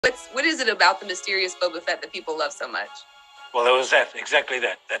What is it about the mysterious Boba Fett that people love so much? Well, there was exactly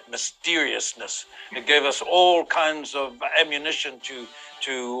that mysteriousness. It gave us all kinds of ammunition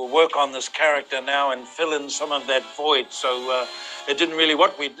to work on this character now and fill in some of that void. So it didn't really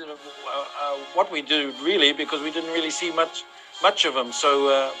what we did really, because we didn't really see much of him.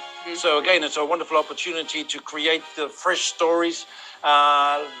 So so again, it's a wonderful opportunity to create the fresh stories.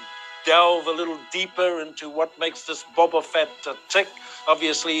 Delve a little deeper into what makes this Boba Fett tick.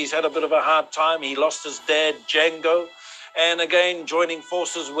 Obviously, he's had a bit of a hard time. He lost his dad, Django. And again, joining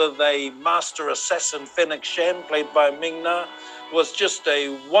forces with a master assassin, Fennec Shan, played by Ming-Na, was just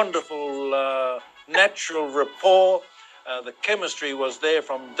a wonderful natural rapport. The chemistry was there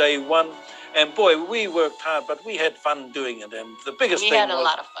from day one. And boy, we worked hard, but we had fun doing it. And the bigged thing was... We had a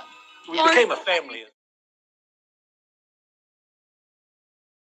lot of fun. We became a family.